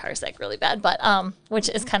still get car sick really bad, but which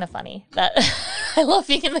is kind of funny that I love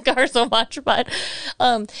being in the car so much. But as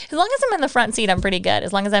long as I'm in the front seat, I'm pretty good,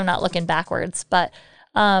 as long as I'm not looking backwards. But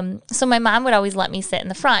so my mom would always let me sit in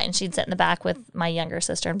the front, and she'd sit in the back with my younger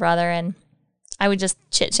sister and brother. And I would just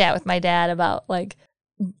chit chat with my dad about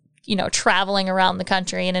traveling around the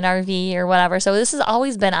country in an RV or whatever. So this has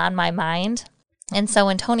always been on my mind. And so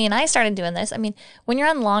when Tony and I started doing this, I mean, when you're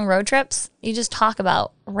on long road trips, you just talk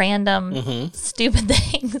about random stupid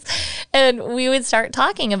things. And we would start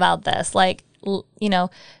talking about this, like,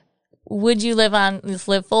 would you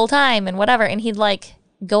live full time and whatever? And he'd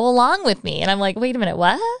go along with me. And I'm like, wait a minute,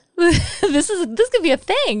 what? this could be a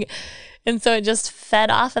thing. And so it just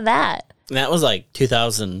fed off of that. And that was like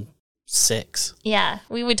 2006. Yeah,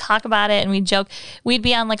 we would talk about it and we'd joke. We'd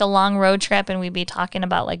be on a long road trip and we'd be talking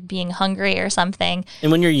about being hungry or something.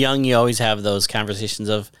 And when you're young, you always have those conversations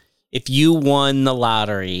of, if you won the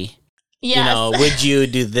lottery, yes. Would you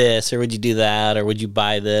do this or would you do that or would you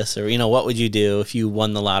buy this or, what would you do if you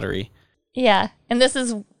won the lottery? Yeah, and this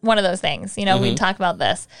is one of those things, we'd talk about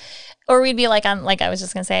this. Or we'd be I was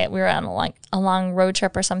just going to say, we were on a long road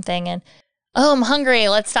trip or something and, oh, I'm hungry.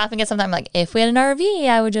 Let's stop and get something. I'm like, if we had an RV,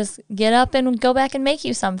 I would just get up and go back and make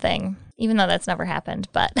you something, even though that's never happened.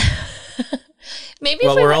 But maybe.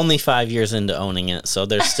 Well, we're only 5 years into owning it, so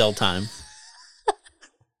there's still time.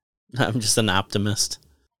 I'm just an optimist.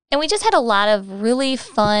 And we just had a lot of really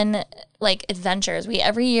fun, adventures.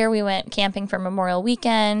 Every year we went camping for Memorial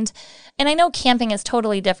Weekend. And I know camping is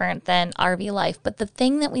totally different than RV life, but the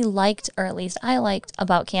thing that we liked, or at least I liked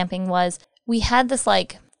about camping, was we had this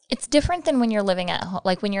it's different than when you're living at home,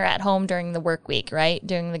 when you're at home during the work week, right?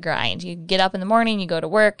 During the grind. You get up in the morning, you go to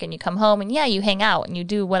work, and you come home, and you hang out, and you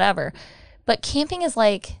do whatever. But camping is,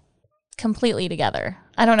 completely together.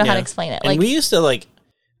 I don't know how to explain it. And we used to,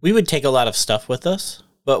 we would take a lot of stuff with us,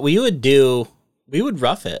 but we would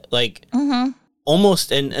rough it.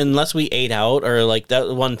 Almost, and unless we ate out, or,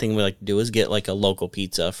 that one thing we like to do is get, a local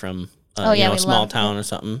pizza from, a small town or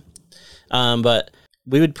something. But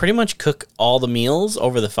we would pretty much cook all the meals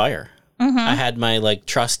over the fire. Mm-hmm. I had my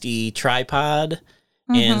trusty tripod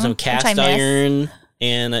and some cast iron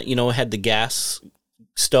and, had the gas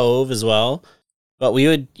stove as well. But we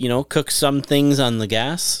would, cook some things on the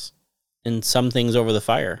gas and some things over the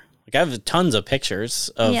fire. I have tons of pictures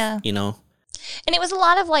of, And it was a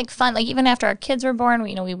lot of like fun. Like even after our kids were born,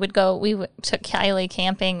 we took Kylie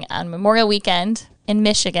camping on Memorial Weekend in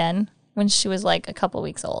Michigan when she was like a couple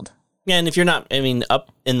weeks old. Yeah, and if you're not,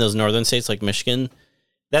 up in those northern states like Michigan,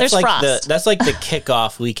 that's There's like frost. that's like the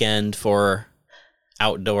kickoff weekend for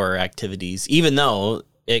outdoor activities. Even though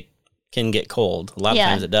it can get cold, a lot of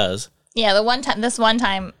times it does. Yeah, this one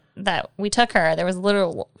time that we took her, there was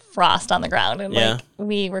literal frost on the ground, and like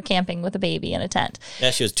we were camping with a baby in a tent.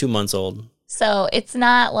 Yeah, she was 2 months old. So it's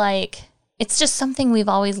not like, it's just something we've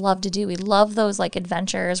always loved to do. We love those like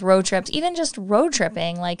adventures, road trips, even just road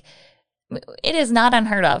tripping. Like it is not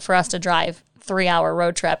unheard of for us to drive 3-hour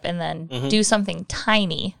road trip and then do something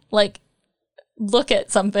tiny, like look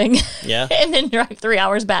at something and then drive 3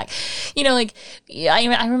 hours back. Like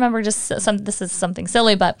I remember just this is something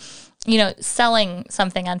silly, but selling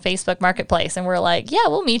something on Facebook Marketplace, and we're like, yeah,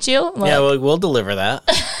 we'll meet you. We'll deliver that.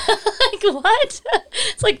 Like what?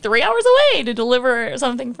 It's like 3 hours away to deliver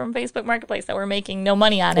something from Facebook Marketplace that we're making no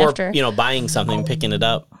money on after. Buying something, picking it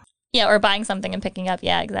up. Yeah, or buying something and picking up.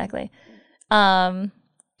 Yeah, exactly.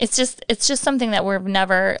 It's just something that we've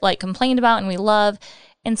never like complained about and we love.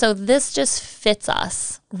 And so this just fits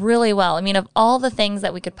us really well. Of all the things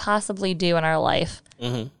that we could possibly do in our life,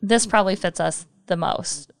 this probably fits us the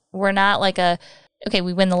most. We're not like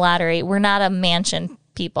we win the lottery. We're not a mansion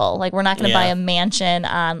people. Like we're not going to buy a mansion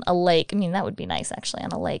on a lake. That would be nice actually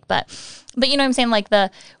on a lake, but you know what I'm saying? Like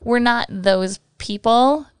we're not those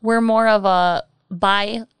people. We're more of a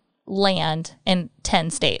buy land in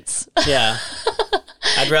 10 states. Yeah.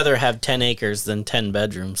 I'd rather have 10 acres than 10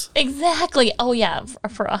 bedrooms. Exactly. Oh yeah,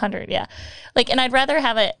 for 100. Yeah. Like, and I'd rather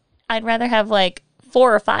have like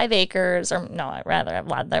 4 or 5 acres, or no, I'd rather have a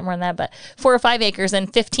lot more than that, but 4 or 5 acres in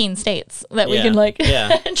 15 states that we can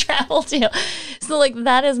travel to. So like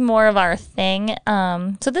that is more of our thing.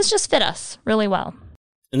 So this just fit us really well.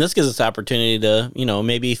 And this gives us the opportunity to,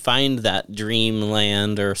 maybe find that dream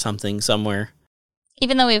land or something somewhere.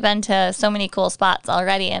 Even though we've been to so many cool spots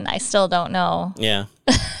already, and I still don't know. Yeah.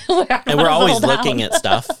 And we're always looking at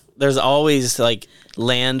stuff. There's always like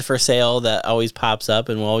land for sale that always pops up,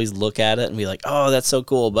 and we'll always look at it and be like, oh, that's so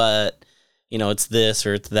cool, but it's this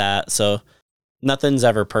or it's that. So nothing's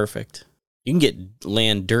ever perfect. You can get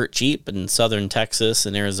land dirt cheap in southern Texas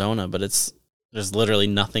and Arizona, but there's literally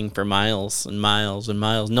nothing for miles and miles and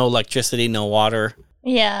miles. No electricity, no water.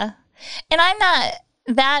 Yeah. And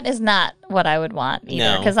that is not what I would want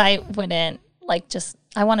either, because I wouldn't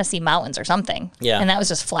I want to see mountains or something. Yeah. And that was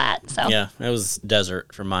just flat. So yeah, it was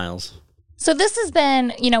desert for miles. So this has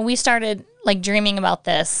been, we started like dreaming about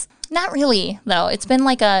this. Not really, though. It's been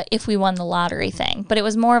like a if we won the lottery thing, but it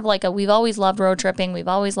was more of like we've always loved road tripping. We've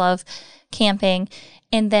always loved camping.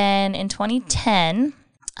 And then in 2010,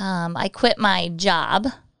 I quit my job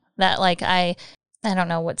that like I don't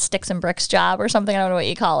know what sticks and bricks job or something. I don't know what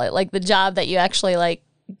you call it. Like the job that you actually like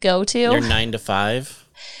go to. Your 9 to 5?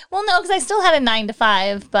 Well, no, because I still had a 9 to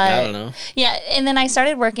 5, but I don't know. Yeah. And then I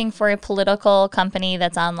started working for a political company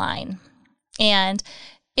that's online. And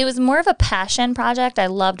it was more of a passion project. I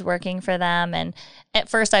loved working for them. And at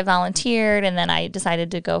first I volunteered, and then I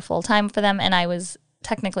decided to go full time for them. And I was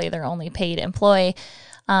technically their only paid employee.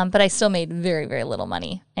 But I still made very, very little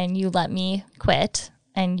money. And you let me quit,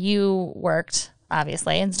 and you worked,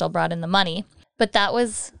 obviously, and still brought in the money. But that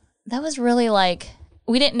was really like,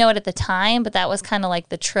 we didn't know it at the time, but that was kind of like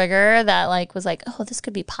the trigger that like was like, oh, this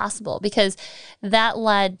could be possible, because that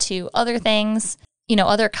led to other things,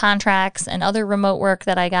 other contracts and other remote work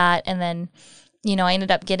that I got. And then, I ended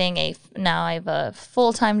up getting now I have a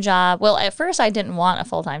full-time job. Well, at first I didn't want a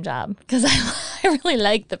full-time job because I really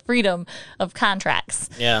liked the freedom of contracts.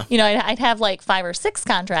 Yeah. I'd have like 5 or 6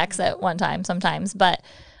 contracts at one time sometimes, but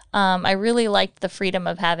I really liked the freedom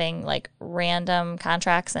of having like random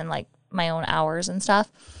contracts and like my own hours and stuff.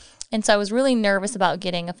 And so I was really nervous about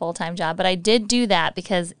getting a full-time job, but I did do that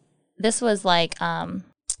because this was like, I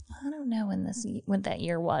don't know when that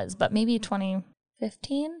year was, but maybe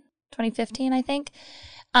 2015, I think.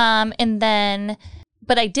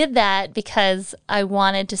 But I did that because I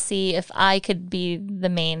wanted to see if I could be the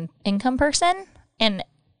main income person. And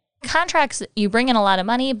contracts, you bring in a lot of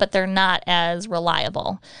money, but they're not as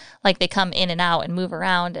reliable. Like they come in and out and move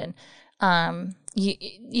around, and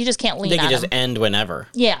you just can't lean on them. They can just end whenever.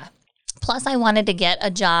 Yeah. Plus, I wanted to get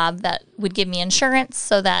a job that would give me insurance,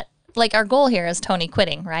 so that, like, our goal here is Tony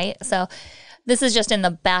quitting, right? So this is just in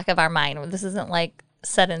the back of our mind. This isn't like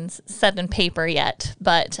set in paper yet,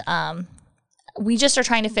 but we just are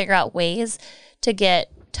trying to figure out ways to get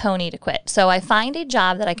Tony to quit. So I find a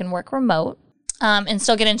job that I can work remote and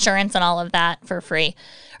still get insurance and all of that for free,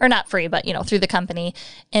 or not free, but through the company,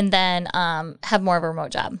 and then have more of a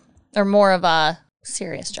remote job. or more of a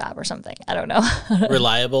serious job or something. I don't know.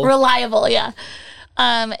 Reliable. Reliable, yeah.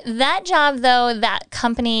 That job, though, that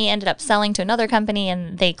company ended up selling to another company,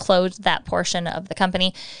 and they closed that portion of the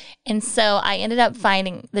company. And so I ended up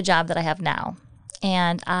finding the job that I have now.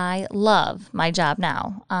 And I love my job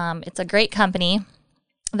now. It's a great company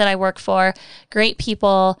that I work for, great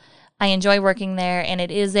people. I enjoy working there, and it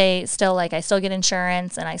is I still get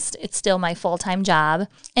insurance, and it's still my full-time job.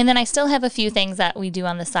 And then I still have a few things that we do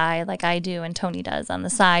on the side, like I do and Tony does on the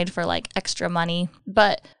side for like extra money.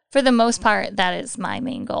 But for the most part, that is my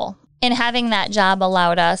main goal. And having that job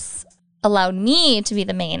allowed me to be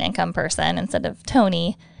the main income person instead of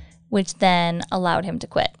Tony, which then allowed him to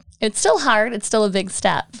quit. It's still hard. It's still a big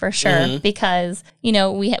step for sure because,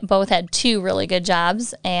 we both had 2 really good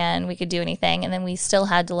jobs and we could do anything. And then we still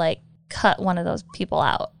had to like cut one of those people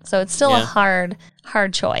out. So it's still a hard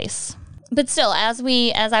choice. But still, as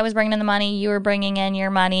I was bringing in the money, you were bringing in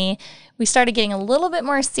your money, we started getting a little bit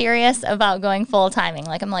more serious about going full timing.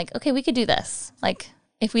 Like, I'm like, okay, we could do this. Like,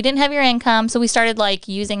 if we didn't have your income, so we started like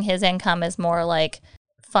using his income as more like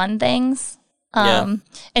fun things. And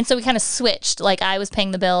so we kind of switched. Like, I was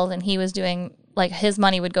paying the bills and he was doing like his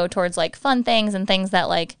money would go towards like fun things and things that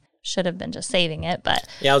like should have been just saving it. But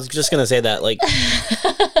yeah, I was just gonna say that like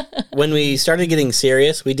when we started getting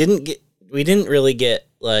serious, we didn't really get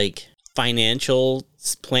like financial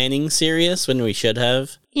planning serious when we should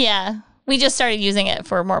have. Yeah, we just started using it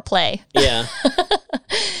for more play. Yeah.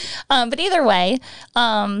 But either way,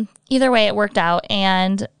 it worked out,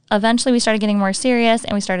 and eventually we started getting more serious,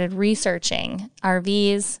 and we started researching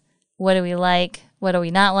RVs. What do we like? What do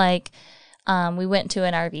we not like? We went to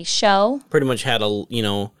an RV show. Pretty much had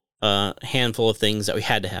a handful of things that we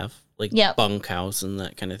had to have, like bunkhouse and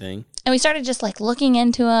that kind of thing. And we started just like looking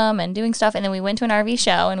into them and doing stuff. And then we went to an RV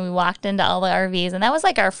show and we walked into all the RVs. And that was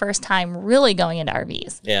like our first time really going into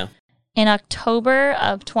RVs. Yeah. In October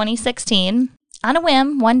of 2016, on a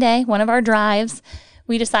whim, one day, one of our drives,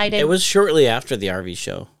 we decided. It was shortly after the RV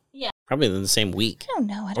show. Yeah. Probably in the same week. I don't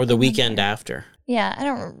know. Or the weekend after. Yeah, I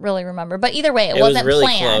don't really remember. But either way, it was wasn't really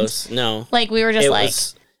planned. Close. No. Like, we were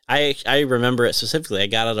just I remember it specifically. I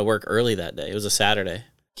got out of work early that day. It was a Saturday.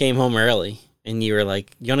 Came home early, and you were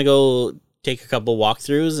like, "You want to go take a couple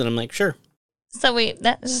walkthroughs?" And I'm like, "Sure." So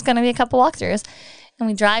that's just going to be a couple walkthroughs, and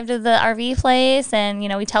we drive to the RV place, and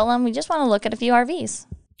we tell them we just want to look at a few RVs.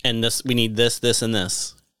 And we need this, this, and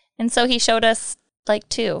this. And so he showed us like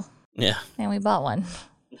 2. Yeah. And we bought one.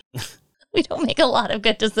 We don't make a lot of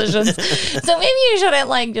good decisions. So maybe you shouldn't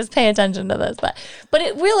like just pay attention to this. But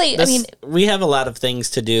it really, we have a lot of things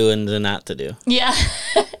to do and not to do. Yeah.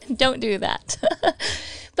 Don't do that.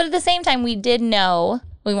 But at the same time, we did know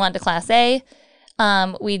we wanted a Class A.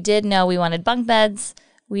 We did know we wanted bunk beds.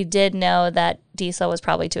 We did know that diesel was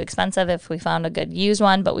probably too expensive if we found a good used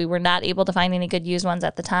one, but we were not able to find any good used ones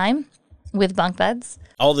at the time with bunk beds.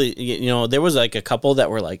 There was like a couple that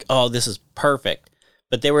were like, "Oh, this is perfect."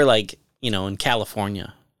 But they were like, in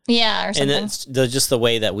California. Yeah, or something. And it's just the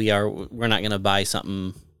way that we're not going to buy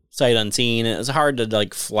something sight unseen. It's hard to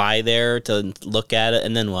like fly there to look at it.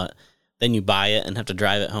 And then what? Then you buy it and have to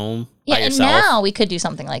drive it home by yourself. And now we could do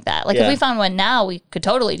something like that. Like if we found one now, we could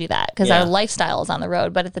totally do that because our lifestyle is on the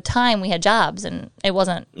road. But at the time we had jobs and it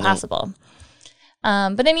wasn't possible.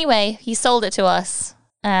 But anyway, he sold it to us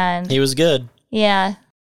and he was good. Yeah.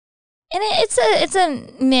 And it's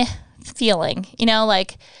a meh feeling,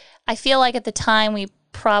 like I feel like at the time we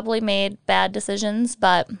probably made bad decisions,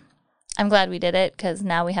 but I'm glad we did it because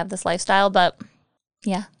now we have this lifestyle. But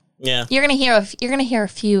yeah, you're gonna hear a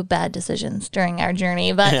few bad decisions during our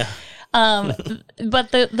journey, but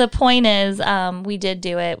but the point is, we did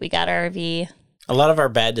do it. We got our RV. A lot of our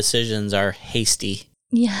bad decisions are hasty.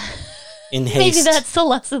 Yeah, in haste. Maybe that's the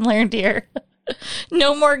lesson learned here.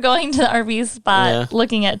 No more going to the RV spot,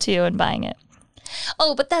 looking at 2 and buying it.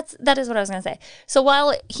 Oh, but that is what I was going to say. So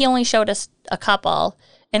while he only showed us a couple,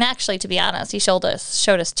 and actually, to be honest, he showed us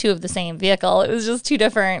 2 of the same vehicle. It was just 2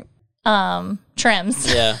 different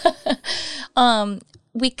trims. Yeah.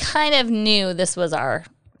 We kind of knew this was our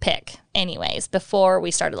pick anyways before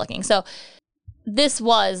we started looking. So this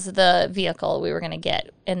was the vehicle we were going to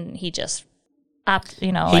get, and he just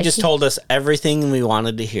he just told us everything we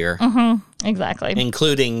wanted to hear. Mm-hmm, exactly.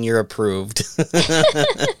 Including you're approved.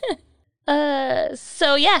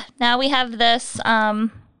 So yeah, now we have this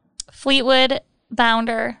Fleetwood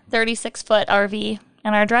Bounder 36-foot RV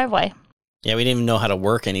in our driveway. Yeah, we didn't even know how to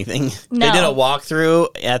work anything. No. They did a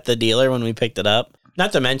walkthrough at the dealer when we picked it up.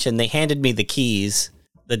 Not to mention, they handed me the keys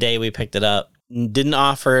the day we picked it up. Didn't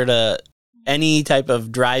offer any type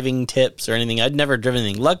of driving tips or anything. I'd never driven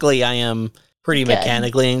anything. Luckily, I am pretty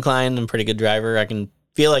mechanically inclined. I'm a pretty good driver. I can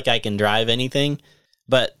feel like I can drive anything,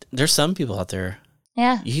 but there's some people out there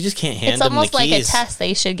Yeah. you just can't hand It's them the almost like a keys. test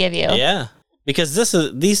they should give you. Yeah, because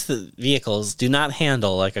these vehicles do not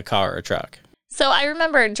handle like a car or a truck. So I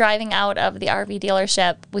remember driving out of the RV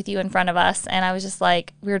dealership with you in front of us, and I was just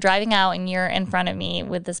like, we were driving out, and you're in front of me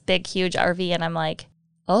with this big, huge RV, and I'm like,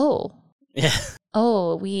 oh,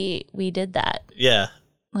 we did that. Yeah.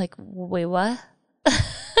 Like, wait, what?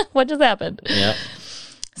 What just happened? Yeah.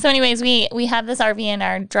 So, anyways, we have this RV in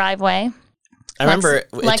our driveway. I remember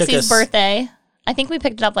it Lexi's took us birthday. I think we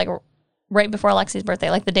picked it up like right before Lexi's birthday,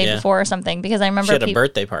 like the day before or something, because I remember she had a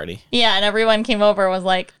birthday party. Yeah, and everyone came over and was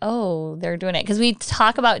like, oh, they're doing it. Because we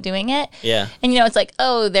talk about doing it. Yeah. And, it's like,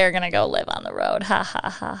 oh, they're going to go live on the road. Ha, ha,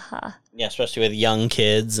 ha, ha. Yeah, especially with young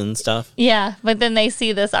kids and stuff. Yeah, but then they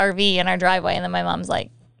see this RV in our driveway, and then my mom's like,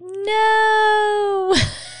 no,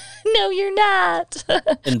 no, you're not.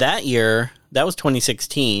 And that year, that was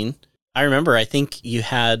 2016. I remember, I think you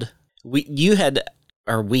had,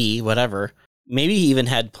 whatever, maybe even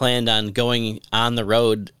had planned on going on the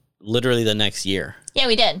road literally the next year. Yeah,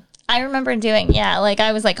 we did. I remember doing,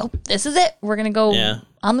 I was like, oh, this is it. We're going to go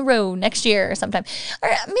on the road next year or sometime. Or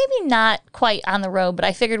maybe not quite on the road, but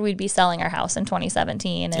I figured we'd be selling our house in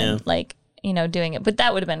 2017 and doing it. But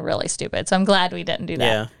that would have been really stupid. So I'm glad we didn't do that.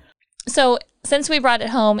 Yeah. So since we brought it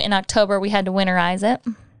home in October, we had to winterize it.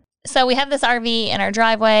 So we have this RV in our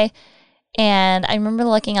driveway, and I remember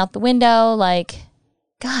looking out the window like,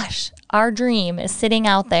 gosh, our dream is sitting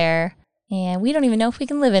out there, and we don't even know if we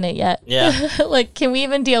can live in it yet. Yeah. Like, can we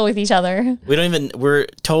even deal with each other? We're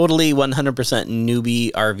totally 100%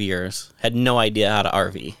 newbie RVers. Had no idea how to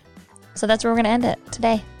RV. So that's where we're going to end it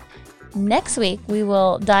today. Next week, we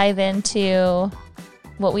will dive into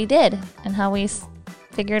what we did and how we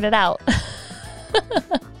figured it out.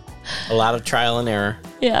 A lot of trial and error.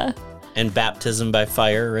 Yeah. And baptism by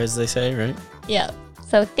fire, as they say, right? Yeah.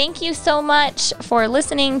 So thank you so much for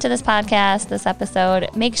listening to this podcast, this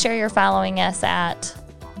episode. Make sure you're following us at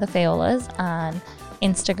The Fayolas on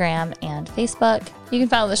Instagram and Facebook. You can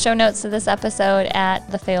follow the show notes to this episode at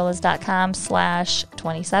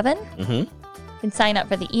thefayolas.com/27. Mm-hmm. You can sign up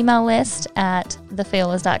for the email list at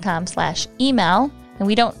thefayolas.com/email. And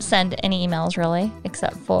we don't send any emails really,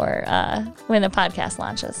 except for when a podcast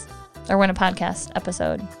launches or when a podcast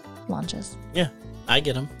episode launches. Yeah, I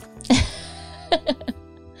get them.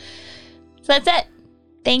 So that's it.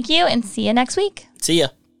 Thank you and see you next week. See ya.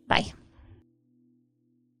 Bye.